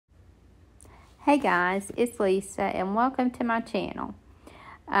Hey guys, it's Lisa and welcome to my channel.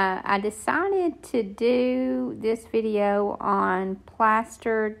 I decided to do this video on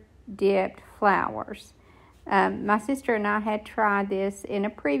plaster dipped flowers. My sister and I had tried this in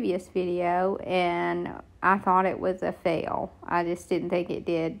a previous video and I thought it was a fail. I just didn't think it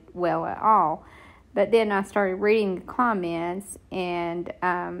did well at all. But then I started reading the comments and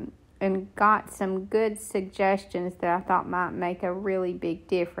got some good suggestions that I thought might make a really big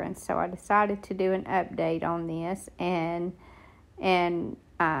difference. So I decided to do an update on this and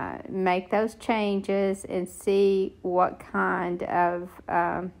make those changes and see what kind of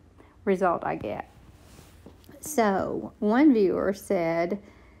result I get. So one viewer said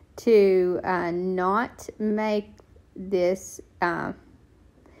to not make this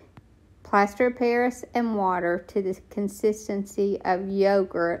Plaster of Paris and water to the consistency of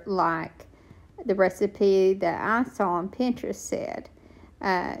yogurt, like the recipe that I saw on Pinterest said.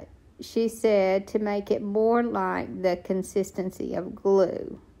 She said to make it more like the consistency of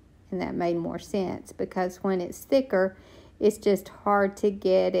glue. And that made more sense because when it's thicker, it's just hard to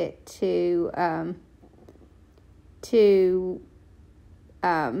get it to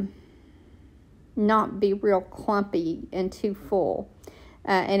not be real clumpy and too full.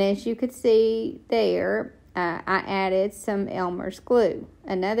 And as you could see there, I added some Elmer's glue.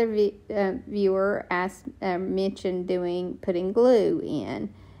 Another viewer mentioned putting glue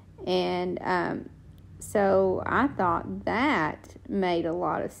in. And so I thought that made a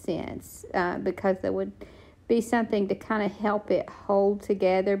lot of sense because there would be something to kind of help it hold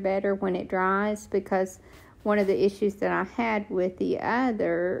together better when it dries. Because one of the issues that I had with the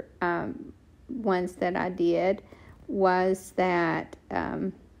other ones that I did was that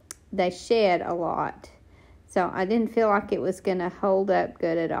they shed a lot. So I didn't feel like it was going to hold up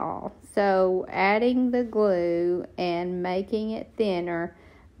good at all. So adding the glue and making it thinner,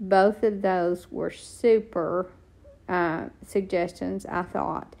 both of those were super suggestions, I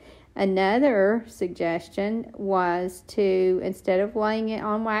thought. Another suggestion was to, instead of laying it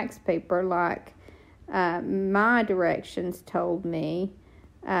on wax paper like my directions told me,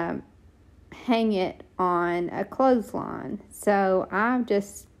 hang it on a clothesline. So I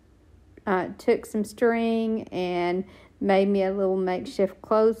just took some string and made me a little makeshift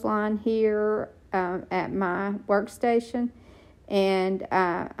clothesline here at my workstation. And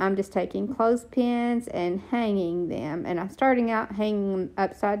I'm just taking clothespins and hanging them. And I'm starting out hanging them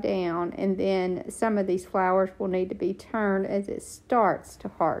upside down. And then some of these flowers will need to be turned as it starts to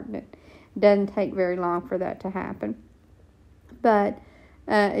harden. It doesn't take very long for that to happen. But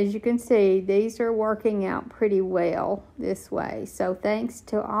as you can see, these are working out pretty well this way. So thanks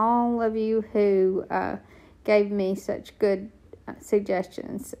to all of you who gave me such good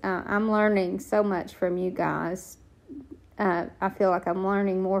suggestions. I'm learning so much from you guys. I feel like I'm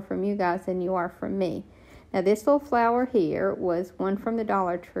learning more from you guys than you are from me. Now this little flower here was one from the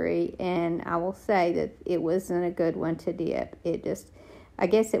Dollar Tree, and I will say that it wasn't a good one to dip. I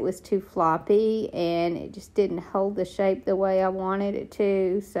guess it was too floppy and it just didn't hold the shape the way I wanted it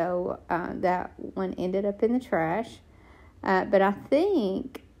to. So that one ended up in the trash. But I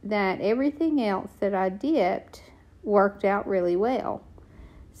think that everything else that I dipped worked out really well.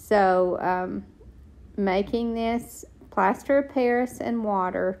 So making this plaster of Paris and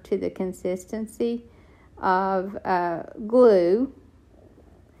water to the consistency of glue,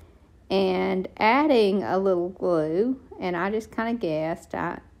 and adding a little glue, and I just kind of guessed.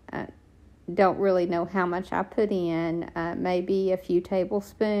 I don't really know how much I put in, maybe a few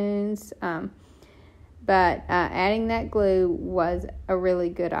tablespoons, but adding that glue was a really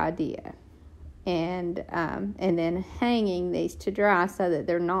good idea. And then hanging these to dry so that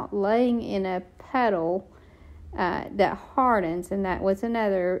they're not laying in a puddle that hardens, and that was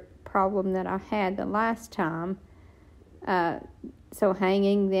another problem that I had the last time. So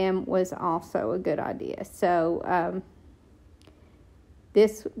hanging them was also a good idea. So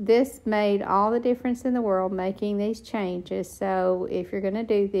this made all the difference in the world, making these changes. So if you're going to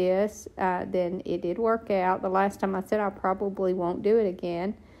do this, then it did work out. The last time I said I probably won't do it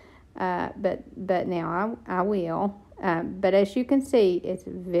again, but now I will. But as you can see, it's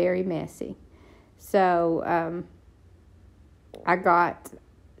very messy. So I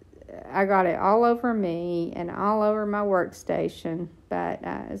got it all over me and all over my workstation, but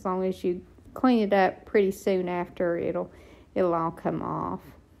as long as you clean it up pretty soon after, it'll all come off.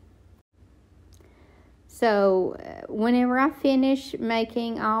 So whenever I finish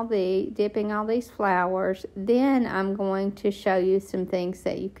dipping all these flowers, then I'm going to show you some things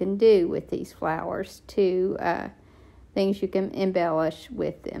that you can do with these flowers, things you can embellish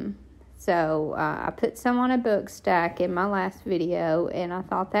with them. So I put some on a book stack in my last video, and I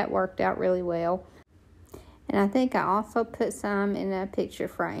thought that worked out really well. And I think I also put some in a picture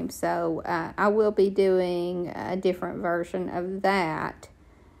frame. So I will be doing a different version of that,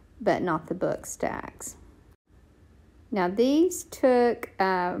 but not the book stacks. Now these took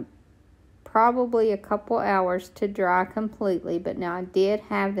probably a couple hours to dry completely, but now I did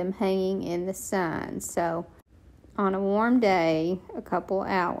have them hanging in the sun. So on a warm day, a couple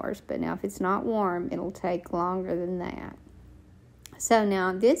hours, but now if it's not warm, it'll take longer than that. So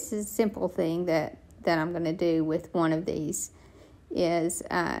now this is a simple thing that I'm going to do with one of these is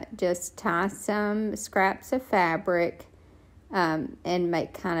just tie some scraps of fabric and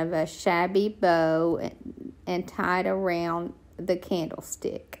make kind of a shabby bow and tie it around the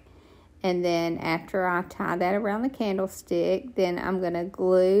candlestick. And then after I tie that around the candlestick, then I'm going to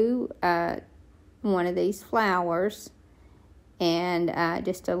glue one of these flowers and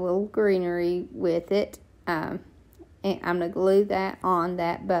just a little greenery with it. And I'm going to glue that on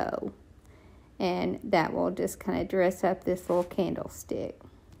that bow. And that will just kind of dress up this little candlestick.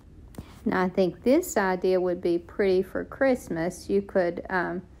 Now I think this idea would be pretty for Christmas. You could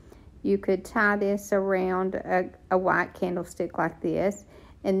tie this around a white candlestick like this,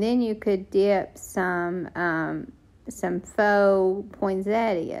 and then you could dip some faux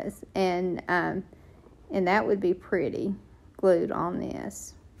poinsettias, and that would be pretty glued on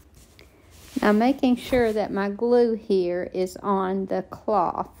this. Now making sure that my glue here is on the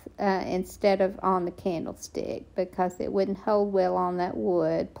cloth instead of on the candlestick, because it wouldn't hold well on that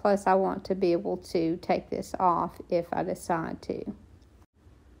wood. Plus I want to be able to take this off if I decide to.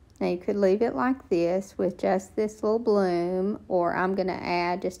 Now you could leave it like this with just this little bloom, or I'm going to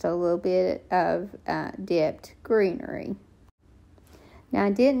add just a little bit of dipped greenery. Now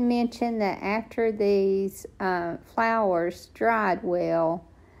I didn't mention that after these flowers dried well,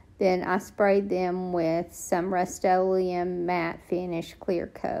 then I sprayed them with some Rust-Oleum matte finish clear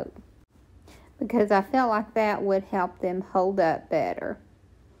coat, because I felt like that would help them hold up better.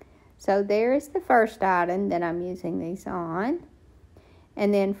 So there is the first item that I'm using these on.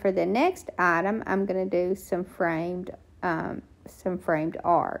 And then for the next item, I'm going to do some framed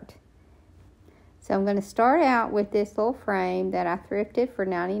art. So I'm going to start out with this little frame that I thrifted for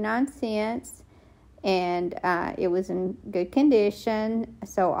 99 cents. And it was in good condition.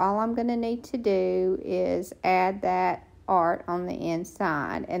 So all I'm going to need to do is add that art on the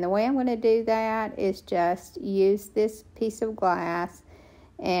inside. And the way I'm going to do that is just use this piece of glass,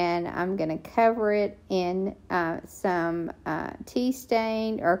 and I'm going to cover it in some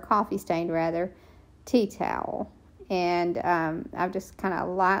tea-stained, or coffee-stained rather, tea towel. And I've just kind of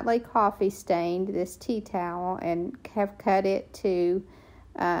lightly coffee-stained this tea towel and have cut it to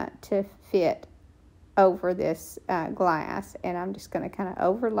fit over this glass. And I'm just going to kind of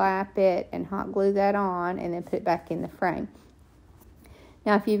overlap it and hot glue that on, and then put it back in the frame.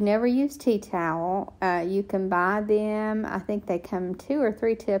 Now, if you've never used tea towel, you can buy them. I think they come 2 or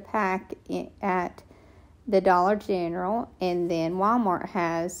 3 to a pack at the Dollar General, and then Walmart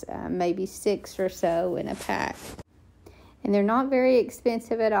has maybe 6 or so in a pack. And they're not very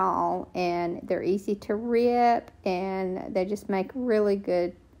expensive at all, and they're easy to rip, and they just make really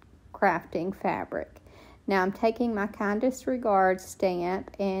good crafting fabric. Now I'm taking my kindest regards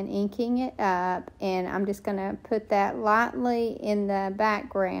stamp and inking it up, and I'm just going to put that lightly in the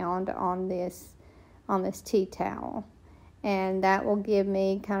background on this tea towel. And that will give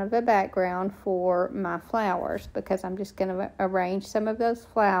me kind of a background for my flowers, because I'm just going to arrange some of those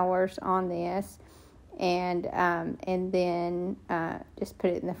flowers on this, and then just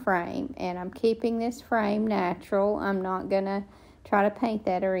put it in the frame. And I'm keeping this frame natural. I'm not going to try to paint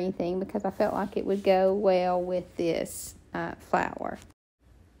that or anything, because I felt like it would go well with this flower.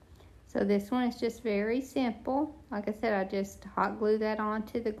 So this one is just very simple. Like I said, I just hot glue that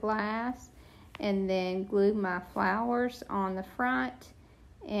onto the glass, and then glue my flowers on the front,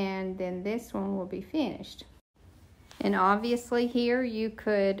 and then this one will be finished. And obviously here you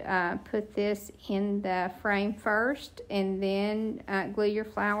could put this in the frame first and then glue your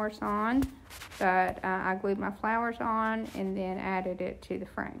flowers on. But I glued my flowers on and then added it to the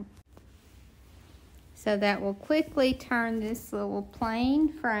frame. So that will quickly turn this little plain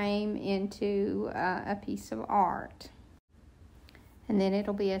frame into a piece of art. And then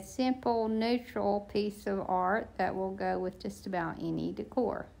it'll be a simple, neutral piece of art that will go with just about any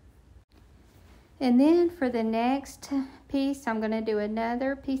decor. And then for the next piece, I'm going to do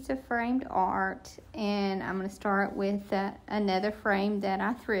another piece of framed art, and I'm going to start with another frame that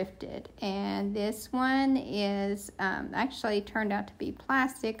I thrifted. And this one is actually turned out to be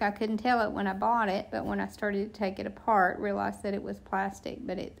plastic. I couldn't tell it when I bought it, but when I started to take it apart, realized that it was plastic,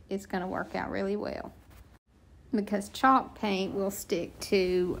 but it's going to work out really well, because chalk paint will stick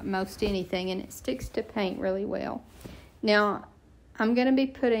to most anything, and it sticks to paint really well. Now, I'm going to be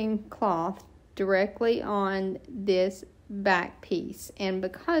putting cloth directly on this back piece, and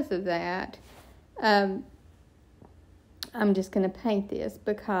because of that, I'm just going to paint this,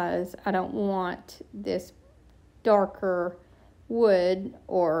 because I don't want this darker wood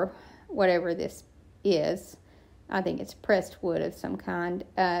or whatever this is. I think it's pressed wood of some kind.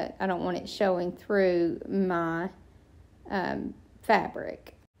 I don't want it showing through my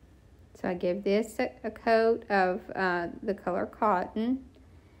fabric. So I give this a coat of the color cotton,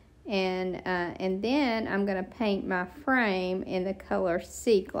 and then I'm going to paint my frame in the color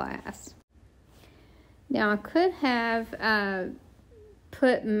sea glass. Now I could have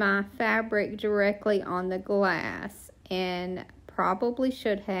put my fabric directly on the glass, and probably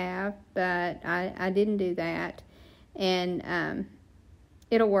should have, but I didn't do that. And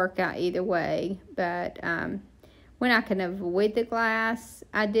it'll work out either way, but when I can avoid the glass,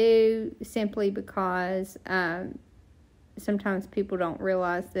 I do, simply because sometimes people don't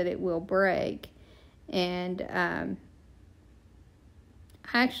realize that it will break. And I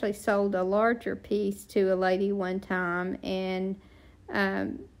actually sold a larger piece to a lady one time, and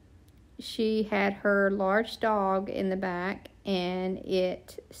she had her large dog in the back, and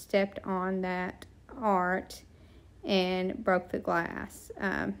it stepped on that art and broke the glass.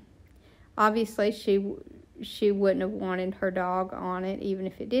 Obviously, she wouldn't have wanted her dog on it, even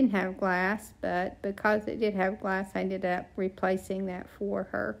if it didn't have glass, but because it did have glass, I ended up replacing that for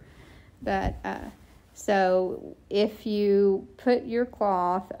her. But so if you put your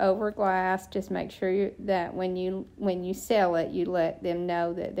cloth over glass, just make sure that when you sell it, you let them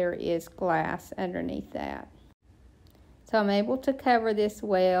know that there is glass underneath that. So I'm able to cover this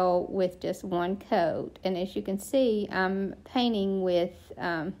well with just one coat, and as you can see, I'm painting with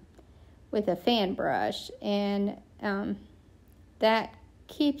a fan brush, and that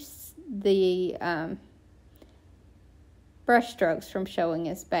keeps the brush strokes from showing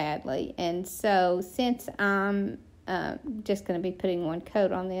as badly. And so since I'm just going to be putting one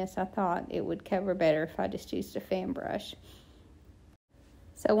coat on this, I thought it would cover better if I just used a fan brush.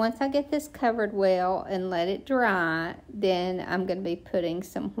 So once I get this covered well and let it dry, then I'm going to be putting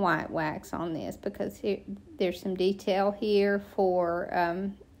some white wax on this, because there's some detail here for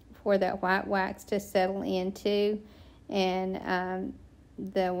that white wax to settle into, and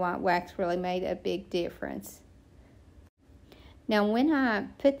the white wax really made a big difference. Now when I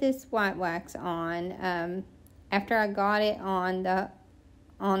put this white wax on, after I got it on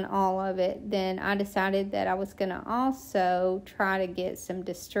all of it, then I decided that I was going to also try to get some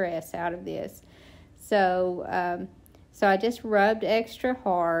distress out of this. So I just rubbed extra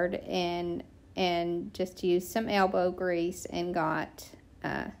hard and just used some elbow grease and got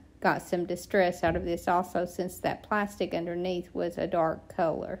some distress out of this also, since that plastic underneath was a dark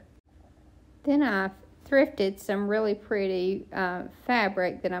color. Then I thrifted some really pretty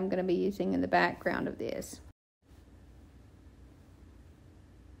fabric that I'm going to be using in the background of this.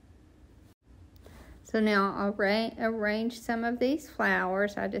 So now I'll arrange some of these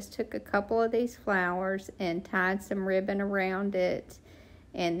flowers. I just took a couple of these flowers and tied some ribbon around it,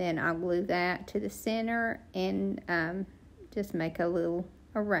 and then I'll glue that to the center and just make a little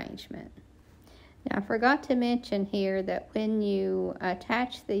arrangement. Now I forgot to mention here that when you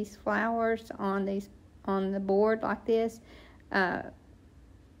attach these flowers on the board like this,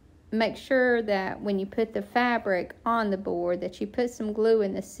 make sure that when you put the fabric on the board that you put some glue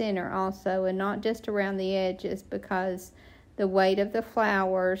in the center also, and not just around the edges, because the weight of the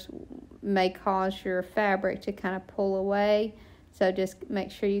flowers may cause your fabric to kind of pull away. So just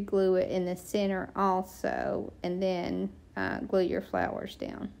make sure you glue it in the center also, and then glue your flowers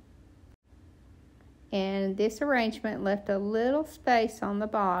down. And this arrangement left a little space on the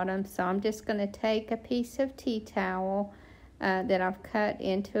bottom, so I'm just going to take a piece of tea towel that I've cut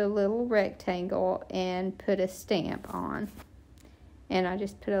into a little rectangle and put a stamp on. And I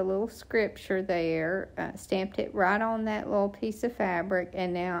just put a little scripture there, stamped it right on that little piece of fabric,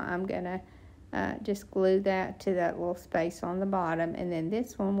 and now I'm going to just glue that to that little space on the bottom, and then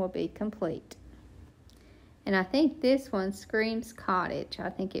this one will be complete. And I think this one screams cottage. I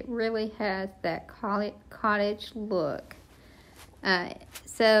think it really has that cottage look.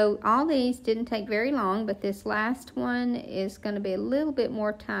 So So all these didn't take very long, but this last one is going to be a little bit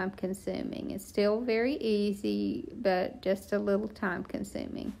more time consuming. It's still very easy, but just a little time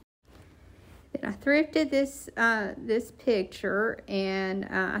consuming. Then I thrifted this picture, and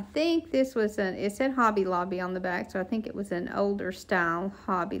I think this was it said Hobby Lobby on the back, so I think it was an older style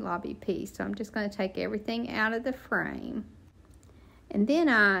Hobby Lobby piece. So I'm just going to take everything out of the frame. And then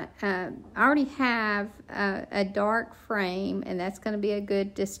I already have a dark frame, and that's going to be a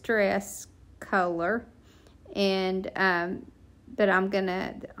good distress color. And but I'm going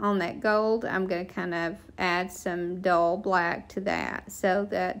to, on that gold, I'm going to kind of add some dull black to that, so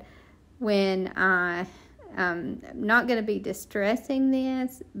that when I'm not going to be distressing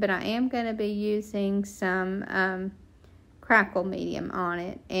this, but I am going to be using some crackle medium on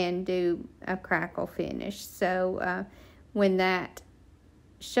it and do a crackle finish. So when that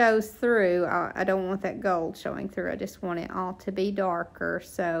shows through, I don't want that gold showing through. I just want it all to be darker.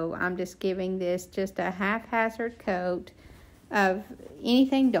 So I'm just giving this just a haphazard coat of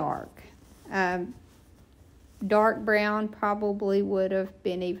anything dark. Dark brown probably would have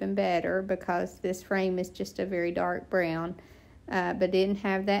been even better, because this frame is just a very dark brown, but didn't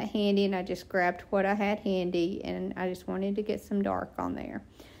have that handy, and I just grabbed what I had handy, and I just wanted to get some dark on there.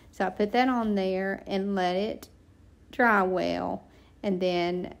 So I put that on there and let it dry well, and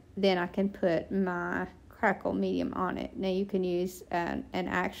then I can put my crackle medium on it. Now you can use an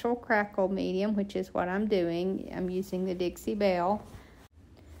actual crackle medium, which is what I'm doing. I'm using the Dixie Belle.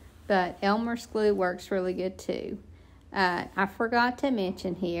 But Elmer's glue works really good too. I forgot to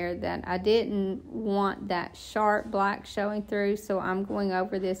mention here that I didn't want that sharp black showing through, so I'm going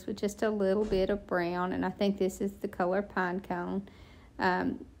over this with just a little bit of brown, and I think this is the color Pinecone.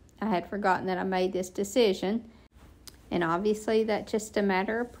 I had forgotten that I made this decision, and obviously that's just a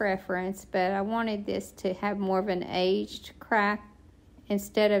matter of preference, but I wanted this to have more of an aged crack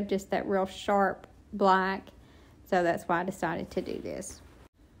instead of just that real sharp black, so that's why I decided to do this.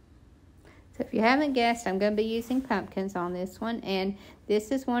 So if you haven't guessed, I'm going to be using pumpkins on this one, and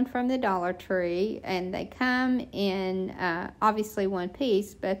this is one from the Dollar Tree, and they come in obviously one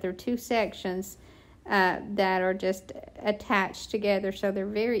piece, but they're two sections that are just attached together, so they're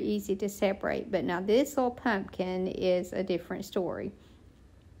very easy to separate. But now this little pumpkin is a different story.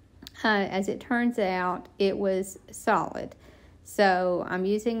 As it turns out, it was solid. So I'm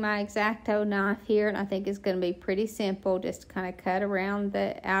using my X-Acto knife here, and I think it's going to be pretty simple, just kind of cut around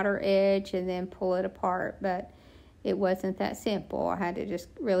the outer edge and then pull it apart. But it wasn't that simple. I had to just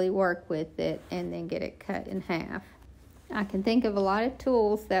really work with it and then get it cut in half. I can think of a lot of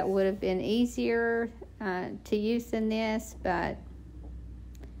tools that would have been easier to use than this, but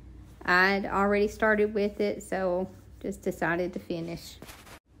I'd already started with it, so just decided to finish.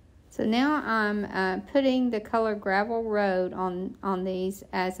 So now I'm putting the color Gravel Road on these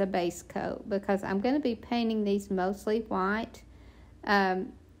as a base coat, because I'm going to be painting these mostly white,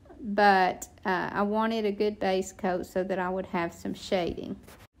 but I wanted a good base coat so that I would have some shading.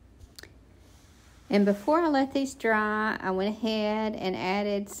 And before I let these dry, I went ahead and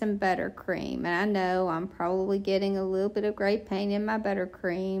added some buttercream. And I know I'm probably getting a little bit of gray paint in my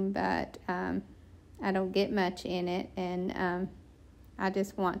buttercream, but I don't get much in it, and I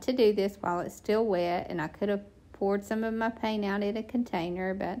just want to do this while it's still wet, and I could have poured some of my paint out in a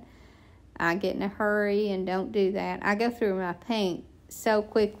container, but I get in a hurry and don't do that. I go through my paint so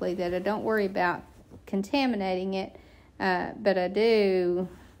quickly that I don't worry about contaminating it, but I do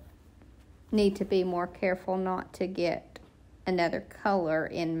need to be more careful not to get another color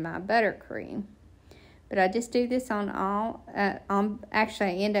in my buttercream. But I just do this on all, actually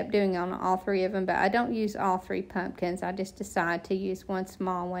I end up doing on all three of them, but I don't use all three pumpkins. I just decide to use one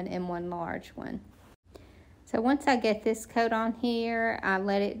small one and one large one. So once I get this coat on here, I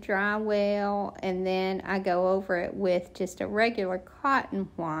let it dry well, and then I go over it with just a regular cotton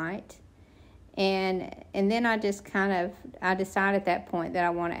white. And then I just I decide at that point that I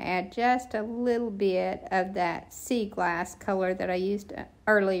want to add just a little bit of that sea glass color that I used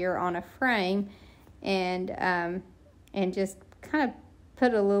earlier on a frame, and just kind of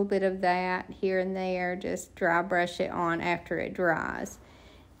put a little bit of that here and there, just dry brush it on after it dries.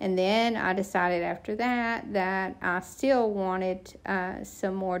 And then I decided after that I still wanted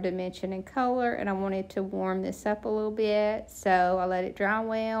some more dimension and color, and I wanted to warm this up a little bit, so I let it dry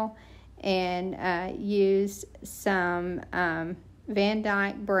well and used some Van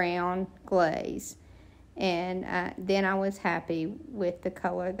Dyke brown glaze, and then I was happy with the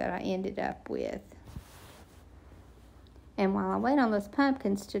color that I ended up with. And while I wait on those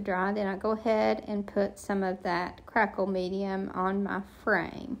pumpkins to dry, then I go ahead and put some of that crackle medium on my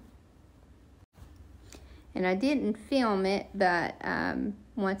frame. And I didn't film it, but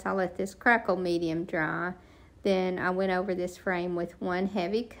once I let this crackle medium dry, then I went over this frame with one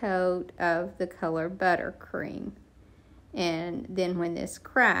heavy coat of the color Buttercream. And then when this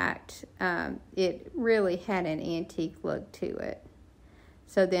cracked, it really had an antique look to it.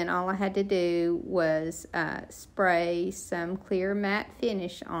 So then all I had to do was spray some clear matte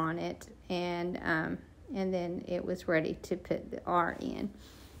finish on it, and then it was ready to put the art in.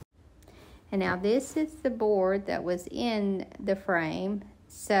 And now this is the board that was in the frame.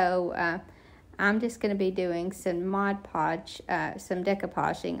 So I'm just going to be doing some Mod Podge, some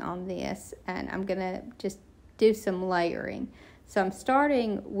decoupaging on this, and I'm going to just do some layering. So I'm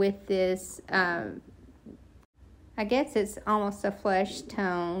starting with this, I guess it's almost a flesh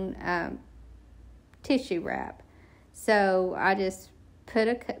tone tissue wrap. So I just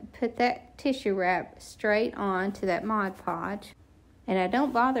put that tissue wrap straight on to that Mod Podge. And I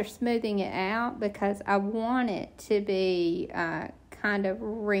don't bother smoothing it out because I want it to be kind of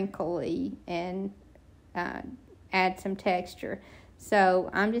wrinkly and add some texture. So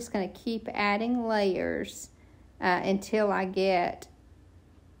I'm just going to keep adding layers until I get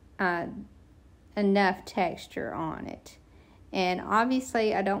enough texture on it. And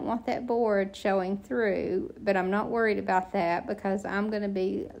obviously I don't want that board showing through, but I'm not worried about that because I'm going to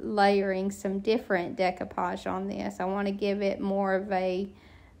be layering some different decoupage on this. I want to give it more of a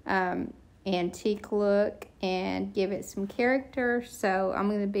antique look and give it some character, so I'm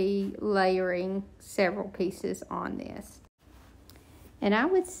going to be layering several pieces on this. And I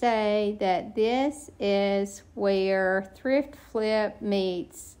would say that this is where thrift flip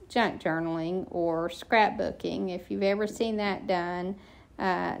meets junk journaling or scrapbooking. If you've ever seen that done,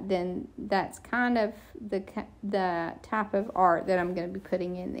 then that's kind of the type of art that I'm going to be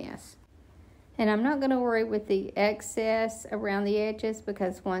putting in this. And I'm not going to worry with the excess around the edges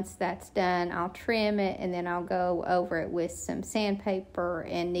because once that's done, I'll trim it and then I'll go over it with some sandpaper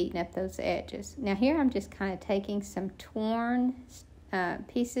and neaten up those edges. Now here I'm just kind of taking some torn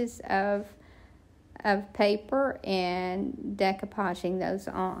pieces of paper and decoupaging those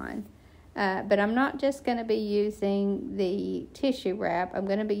on. But I'm not just going to be using the tissue wrap. I'm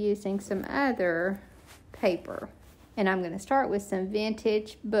going to be using some other paper. And I'm going to start with some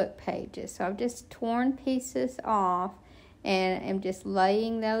vintage book pages. So I've just torn pieces off and I'm just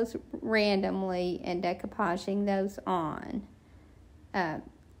laying those randomly and decoupaging those on.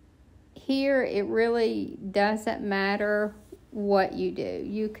 Here it really doesn't matter what you do.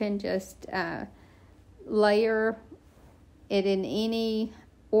 You can just layer it in any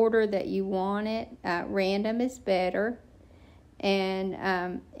order that you want it. Random is better. And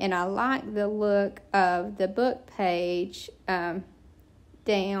I like the look of the book page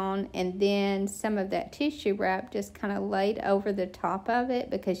down, and then some of that tissue wrap just kind of laid over the top of it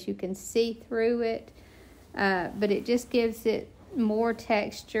because you can see through it. But it just gives it more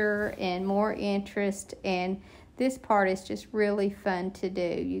texture and more interest, and this part is just really fun to do.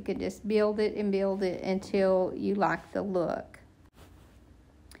 You can just build it and build it until you like the look.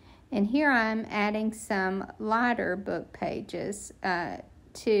 And here I'm adding some lighter book pages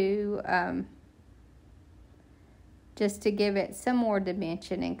just to give it some more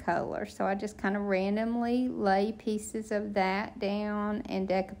dimension and color. So I just kind of randomly lay pieces of that down and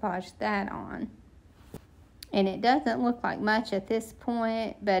decoupage that on. And it doesn't look like much at this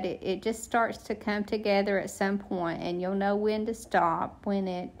point, but it just starts to come together at some point, and you'll know when to stop when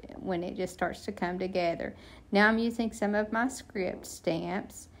it just starts to come together. Now I'm using some of my script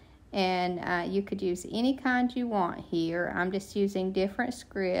stamps. And you could use any kind you want here. I'm just using different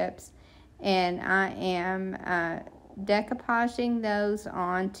scripts, and I am decoupaging those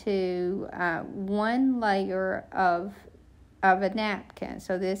onto one layer of a napkin.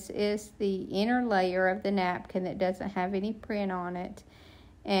 So this is the inner layer of the napkin that doesn't have any print on it,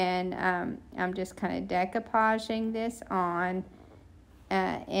 and I'm just kind of decoupaging this on.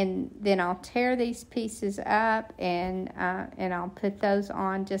 And then I'll tear these pieces up and I'll put those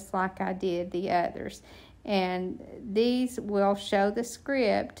on just like I did the others. And these will show the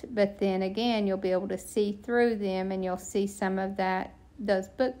script, but then again you'll be able to see through them, and you'll see some of those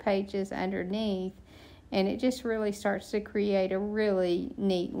book pages underneath, and it just really starts to create a really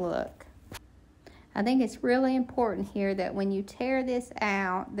neat look. I think it's really important here that when you tear this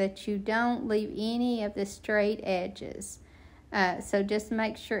out that you don't leave any of the straight edges. So just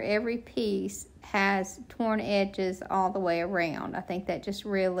make sure every piece has torn edges all the way around. I think that just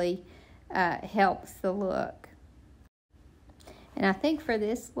really helps the look. And I think for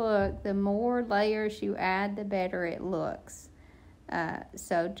this look, the more layers you add, the better it looks.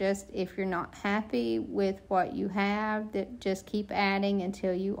 So just if you're not happy with what you have, just keep adding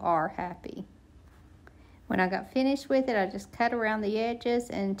until you are happy. When I got finished with it, I just cut around the edges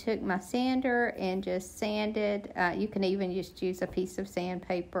and took my sander and just sanded. You can even just use a piece of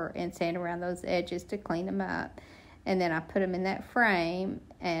sandpaper and sand around those edges to clean them up. And then I put them in that frame,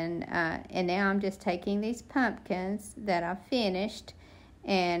 and now I'm just taking these pumpkins that I finished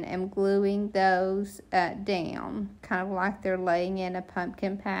and am gluing those down, kind of like they're laying in a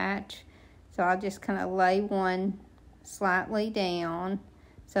pumpkin patch. So I'll just kind of lay one slightly down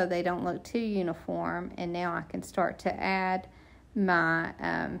so they don't look too uniform, and now I can start to add my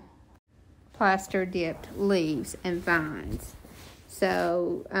plaster dipped leaves and vines.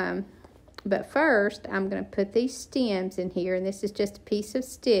 So, but first I'm going to put these stems in here, and this is just a piece of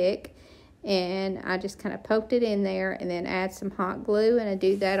stick, and I just kind of poked it in there and then add some hot glue, and I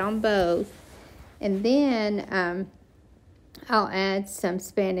do that on both. And then I'll add some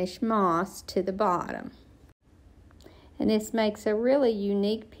Spanish moss to the bottom. And this makes a really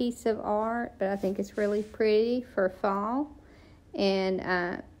unique piece of art, but I think it's really pretty for fall.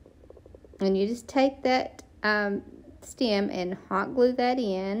 And you just take that stem and hot glue that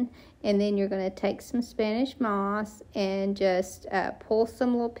in, and then you're going to take some Spanish moss and just pull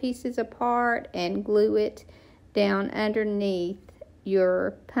some little pieces apart and glue it down underneath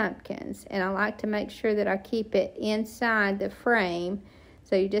your pumpkins. And I like to make sure that I keep it inside the frame.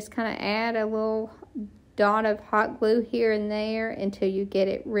 So you just kind of add a little dot of hot glue here and there until you get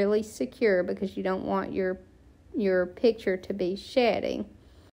it really secure, because you don't want your picture to be shedding.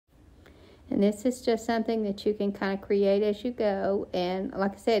 And this is just something that you can kind of create as you go. And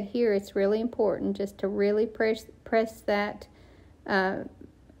like I said, here it's really important just to really press that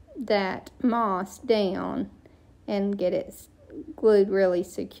moss down and get it glued really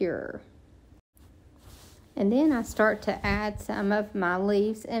secure. And then I start to add some of my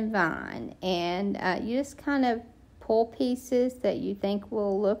leaves and vine, and you just kind of pull pieces that you think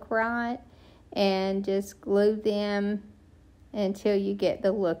will look right and just glue them until you get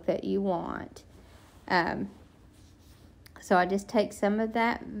the look that you want. So I just take some of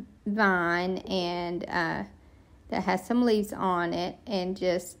that vine and that has some leaves on it, and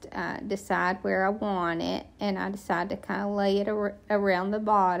just decide where I want it, and I decide to kind of lay it around the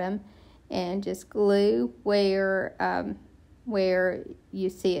bottom and just glue where you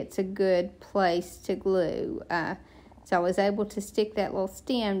see it's a good place to glue. So I was able to stick that little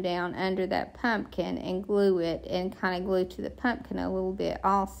stem down under that pumpkin and glue it, and kind of glue to the pumpkin a little bit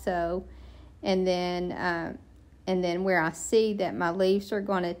also. And then where I see that my leaves are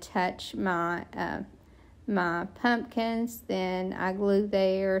going to touch my pumpkins, then I glue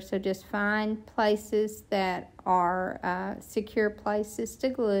there. So just find places that are secure places to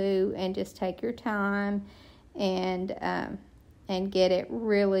glue, and just take your time and get it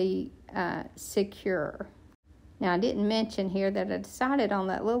really secure. Now, I didn't mention here that I decided on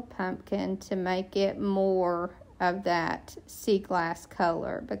that little pumpkin to make it more of that sea glass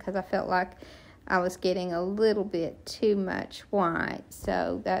color, because I felt like I was getting a little bit too much white.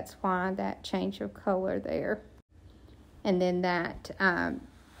 So that's why that change of color there. And then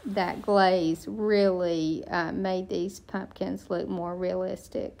that glaze really made these pumpkins look more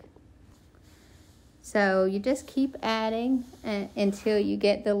realistic. So you just keep adding until you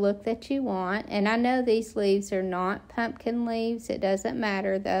get the look that you want. And I know these leaves are not pumpkin leaves. It doesn't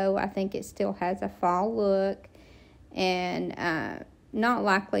matter, though. I think it still has a fall look. And not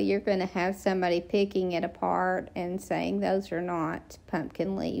likely you're going to have somebody picking it apart and saying those are not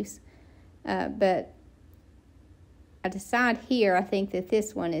pumpkin leaves. But I decide here, I think that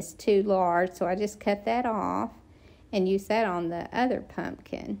this one is too large, so I just cut that off and use that on the other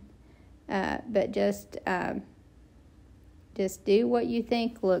pumpkin. But just do what you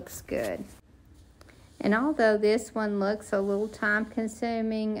think looks good. And although this one looks a little time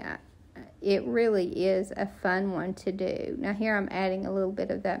consuming, it really is a fun one to do. Now here I'm adding a little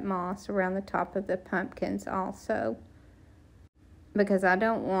bit of that moss around the top of the pumpkins also, because I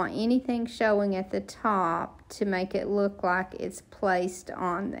don't want anything showing at the top to make it look like it's placed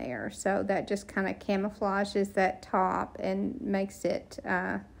on there. So that just kind of camouflages that top and makes it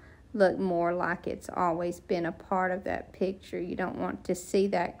look more like it's always been a part of that picture. You don't want to see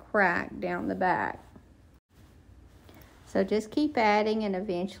that crack down the back. So just keep adding, and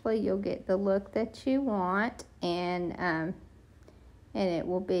eventually you'll get the look that you want, and it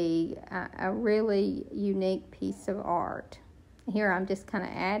will be a really unique piece of art. Here I'm just kind of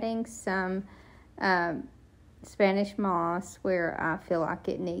adding some Spanish moss where I feel like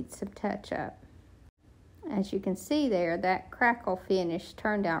it needs some touch-up. As you can see there, that crackle finish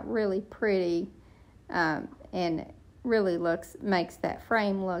turned out really pretty, and really makes that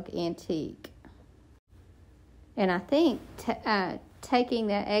frame look antique. And I think taking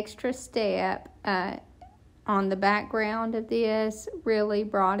that extra step on the background of this really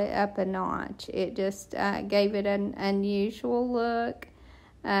brought it up a notch. It just gave it an unusual look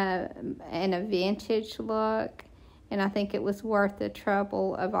and a vintage look, and I think it was worth the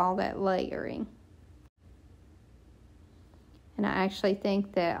trouble of all that layering. And I actually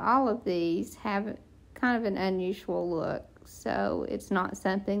think that all of these have kind of an unusual look, so it's not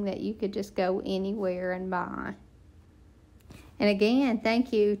something that you could just go anywhere and buy. And again,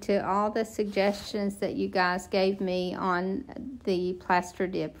 thank you to all the suggestions that you guys gave me on the plaster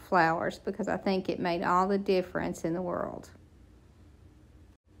dip flowers, because I think it made all the difference in the world.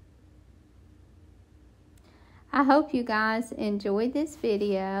 I hope you guys enjoyed this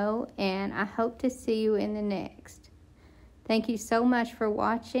video, and I hope to see you in the next. Thank you so much for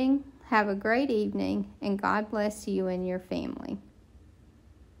watching. Have a great evening, and God bless you and your family.